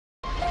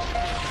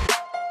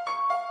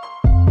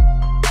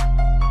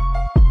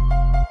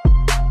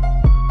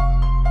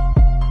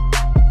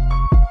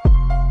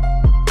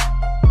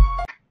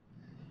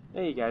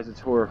Hey guys,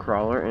 it's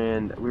Horrorcrawler,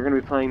 and we're going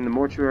to be playing the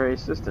Mortuary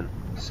Assistant.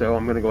 So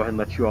I'm going to go ahead and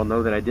let you all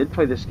know that I did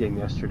play this game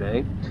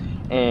yesterday,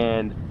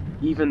 and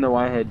even though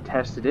I had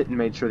tested it and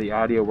made sure the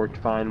audio worked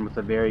fine with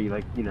a very,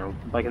 like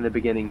in the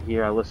beginning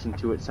here, I listened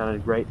to it,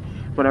 sounded great.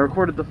 When I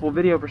recorded the full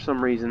video for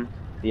some reason,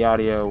 the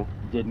audio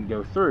didn't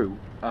go through.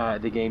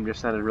 The game just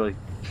sounded really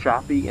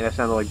choppy, and it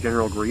sounded like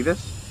General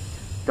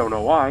Grievous. Don't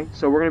know why,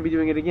 so we're going to be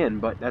doing it again,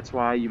 but that's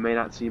why you may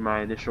not see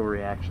my initial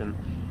reaction.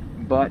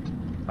 But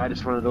I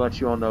just wanted to let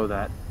you all know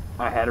that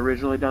I had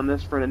originally done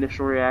this for an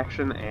initial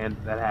reaction, and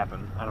that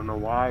happened. I don't know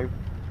why.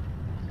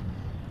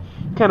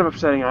 Kind of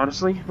upsetting,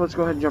 honestly. Let's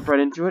go ahead and jump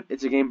right into it.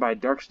 It's a game by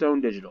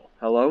Darkstone Digital.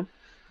 Hello?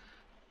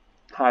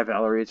 Hi,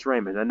 Valerie. It's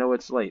Raymond. I know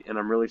it's late, and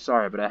I'm really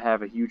sorry, but I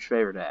have a huge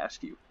favor to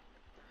ask you.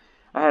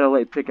 I had a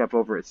late pickup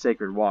over at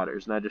Sacred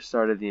Waters, and I just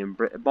started the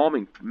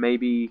embalming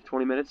maybe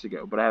 20 minutes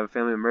ago, but I have a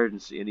family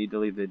emergency I need to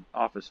leave the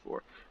office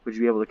for. Would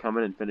you be able to come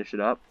in and finish it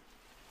up?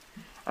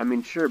 I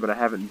mean, sure, but I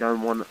haven't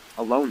done one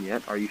alone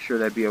yet. Are you sure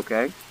that'd be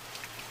okay?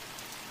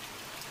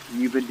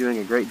 You've been doing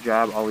a great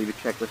job. I'll leave a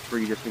checklist for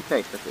you just in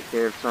case. I took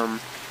care of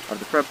some of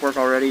the prep work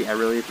already. I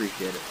really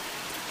appreciate it.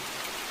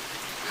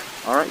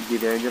 Alright, be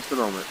there in just a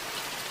moment.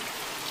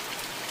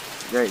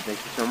 Great, thank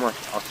you so much.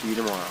 I'll see you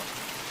tomorrow.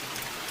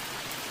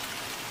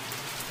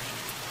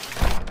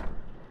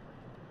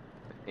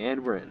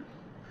 And we're in.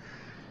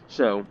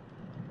 So,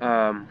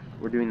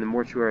 we're doing the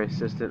Mortuary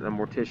Assistant, a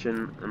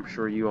Mortician. I'm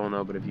sure you all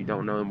know, but if you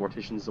don't know, the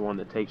Mortician is the one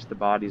that takes the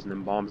bodies and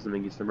embalms them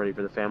and gets them ready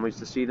for the families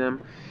to see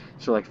them.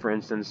 So, like, for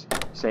instance,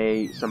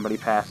 say somebody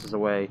passes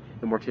away,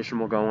 the Mortician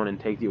will go in and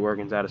take the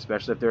organs out,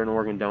 especially if they're an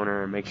organ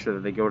donor, and make sure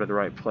that they go to the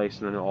right place,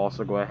 and then they'll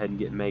also go ahead and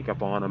get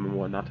makeup on them and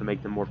whatnot to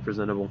make them more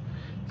presentable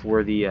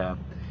for the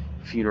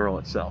funeral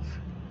itself.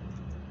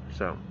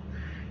 So,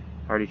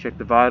 already checked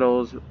the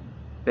vitals,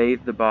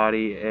 bathed the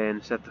body,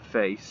 and set the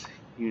face.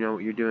 You know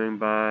what you're doing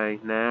by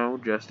now,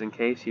 just in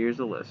case. Here's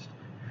the list.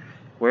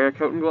 Wear a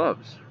coat and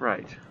gloves.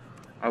 Right.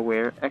 I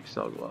wear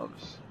XL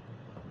gloves.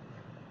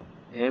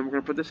 And we're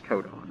going to put this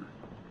coat on.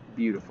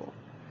 Beautiful.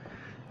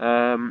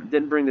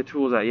 Didn't bring the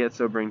tools out yet,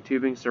 so bring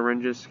tubing,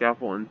 syringes,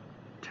 scalpel, and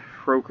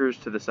trokers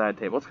to the side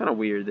table. It's kind of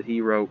weird that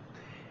he wrote,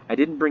 I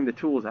didn't bring the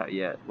tools out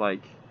yet.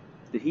 Like,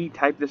 did he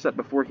type this up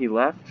before he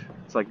left?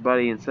 It's like,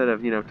 buddy, instead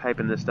of,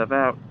 typing this stuff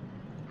out,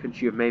 couldn't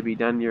you have maybe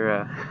done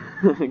your,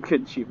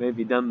 couldn't you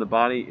maybe done the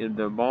body in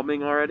the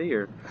embalming already?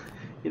 Or,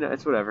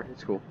 it's whatever.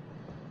 It's cool.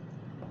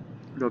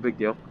 No big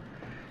deal.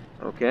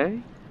 Okay.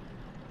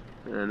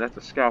 And that's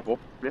a scalpel.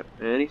 Yep,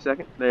 any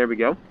second. There we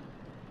go.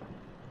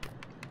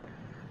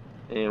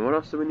 And what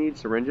else do we need?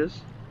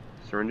 Syringes.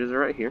 Syringes are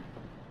right here.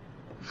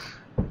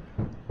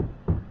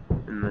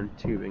 And then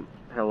tubing.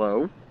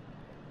 Hello.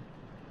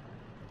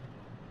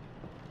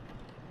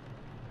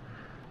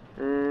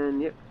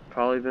 And, yep,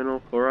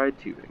 polyvinyl chloride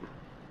tubing.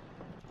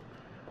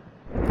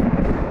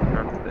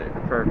 There.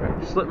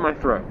 Perfect. Slit my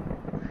throat.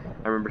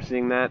 I remember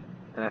seeing that,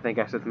 and I think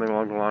I said something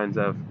along the lines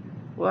of,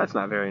 well, that's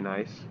not very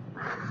nice.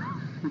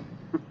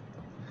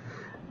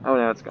 Oh,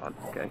 now it's gone.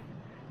 Okay.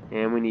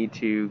 And we need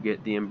to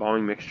get the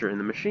embalming mixture in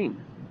the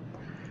machine.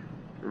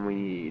 And we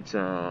need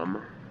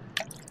some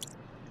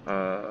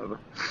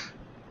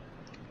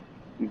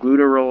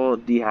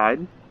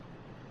glutaraldehyde.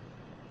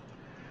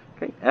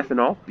 Okay,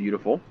 ethanol.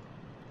 Beautiful.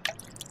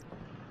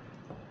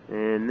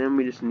 And then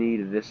we just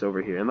need this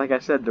over here. And like I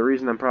said, the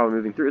reason I'm probably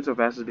moving through it so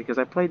fast is because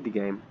I played the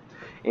game,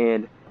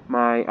 and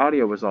my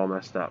audio was all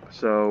messed up.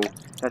 So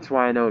that's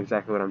why I know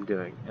exactly what I'm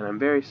doing. And I'm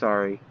very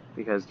sorry,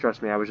 because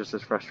trust me, I was just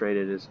as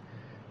frustrated as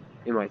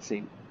it might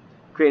seem.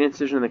 Create an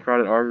incision in the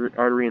carotid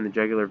artery in the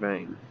jugular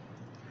vein.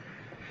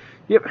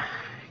 Yep,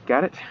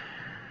 got it.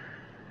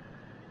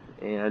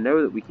 And I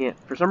know that we can't,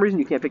 for some reason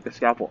you can't pick the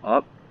scalpel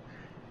up,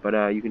 but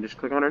you can just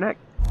click on her neck.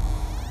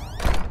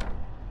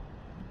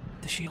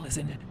 The shield is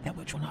ended. That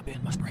which will not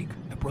bend must break.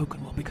 The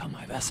broken will become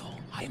my vessel.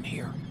 I am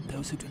here.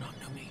 Those who do not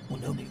know me will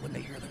know me when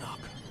they hear the knock.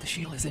 The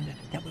shield is ended.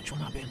 That which will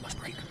not bend must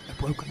break. The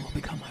broken will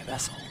become my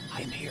vessel.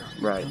 I am here.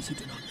 Right. Those who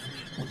do not know me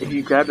will know If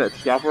you grab that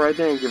scalpel right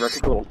there and give her a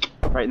quick little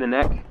right in the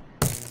neck,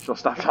 she'll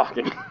stop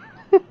talking. Do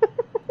you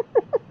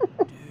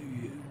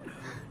know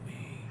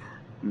me?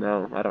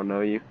 No, I don't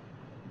know you.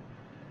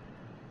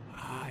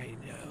 I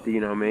know. Do you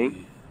know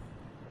me?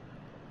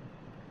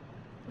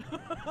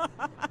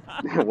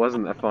 It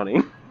wasn't that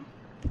funny.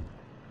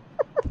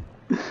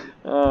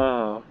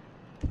 Oh.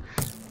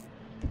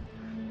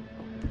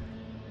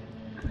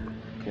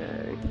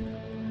 Okay.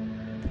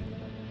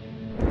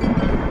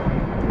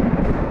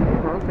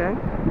 Okay.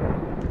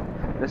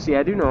 Now see,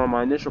 I do know on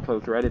my initial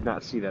playthrough, I did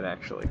not see that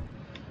actually.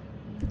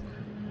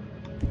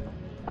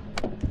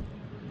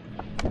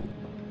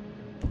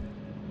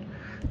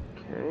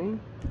 Okay.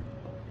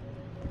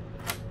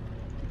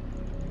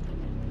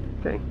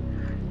 Okay.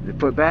 Did it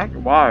put back?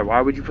 Why?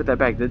 Why would you put that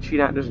back? Did she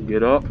not just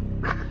get up?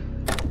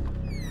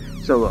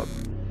 So look.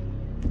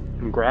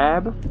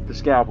 Grab the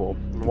scalpel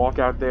and walk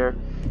out there.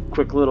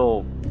 Quick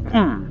little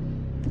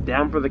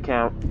down for the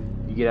count.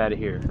 You get out of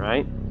here,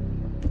 right?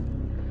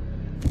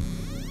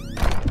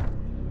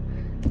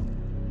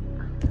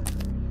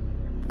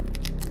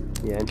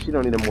 Yeah, and she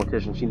don't need a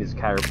mortician, she needs a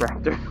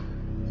chiropractor.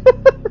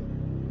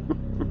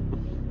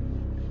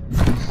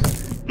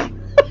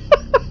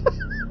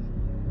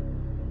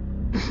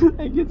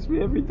 That gets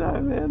me every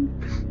time, man.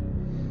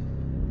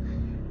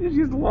 She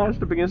gets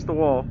launched up against the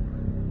wall.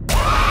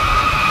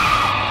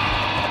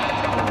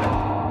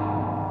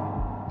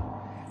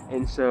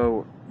 And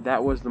so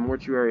that was the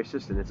Mortuary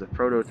Assistant. It's a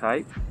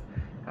prototype.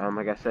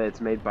 Like I said,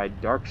 it's made by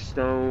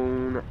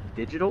Darkstone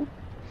Digital.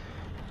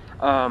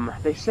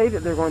 They say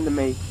that they're going to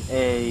make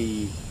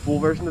a full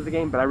version of the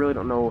game, but I really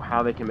don't know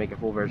how they can make a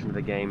full version of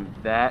the game.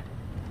 That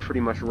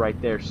pretty much right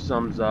there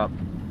sums up,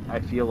 I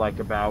feel like,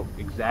 about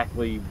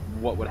exactly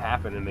what would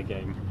happen in the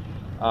game.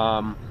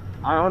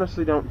 I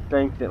honestly don't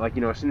think that, like,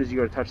 you know, as soon as you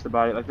go to touch the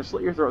body, like, the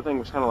slit your throat thing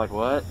was kind of like,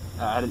 what?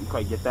 I didn't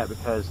quite get that,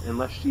 because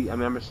unless she, I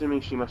mean, I'm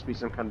assuming she must be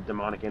some kind of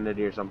demonic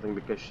entity or something,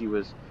 because she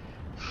was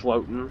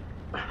floating.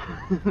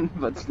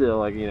 But still,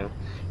 like, you know,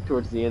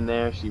 towards the end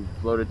there, she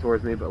floated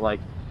towards me, but,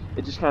 like,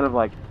 it just kind of,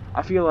 like,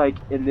 I feel like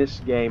in this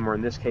game, or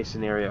in this case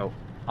scenario,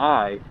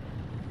 I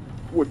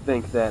would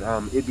think that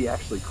it'd be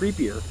actually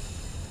creepier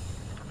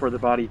for the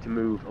body to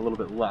move a little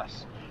bit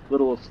less.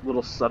 Little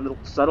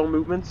subtle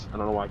movements. I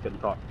don't know why I couldn't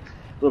talk.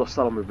 Little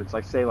subtle movements,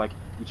 like, say, like,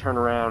 you turn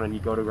around and you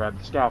go to grab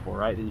the scalpel,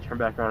 right? Then you turn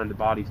back around and the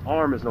body's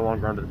arm is no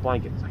longer under the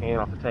blanket. It's hanging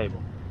off the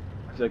table.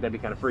 I feel like that'd be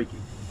kind of freaky.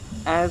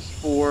 As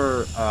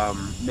for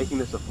making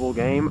this a full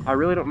game, I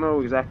really don't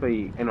know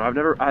exactly. You know,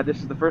 this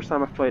is the first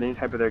time I've played any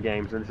type of their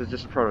games, and this is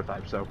just a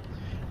prototype. So,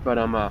 but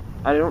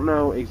I don't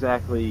know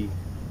exactly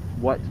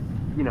what,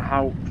 you know,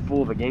 how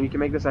full of a game you can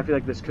make this. I feel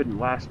like this couldn't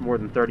last more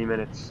than 30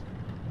 minutes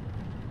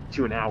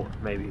to an hour,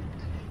 maybe,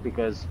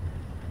 because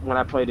when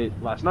I played it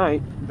last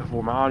night,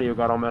 before my audio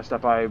got all messed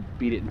up, I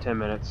beat it in 10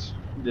 minutes.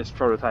 This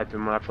prototype,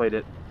 and when I played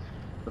it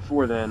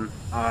before then,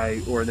 I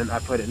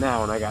played it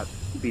now, and I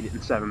beat it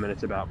in 7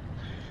 minutes about.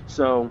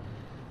 So,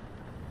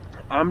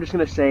 I'm just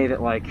going to say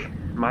that, like,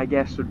 my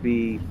guess would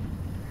be,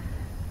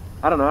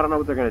 I don't know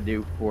what they're going to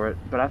do for it,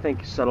 but I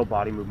think subtle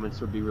body movements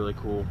would be really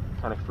cool,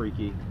 kind of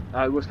freaky.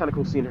 It was kind of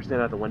cool seeing her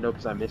stand out the window,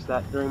 because I missed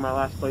that during my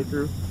last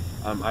playthrough.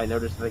 I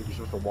noticed, I think you're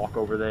supposed to walk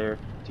over there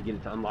to get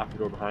it to unlock the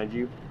door behind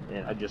you,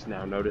 and I just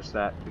now noticed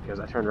that, because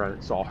I turned around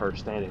and saw her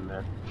standing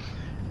there.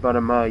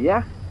 But,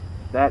 yeah,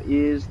 that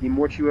is the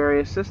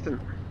Mortuary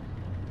Assistant.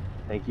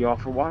 Thank you all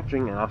for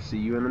watching, and I'll see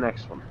you in the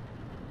next one.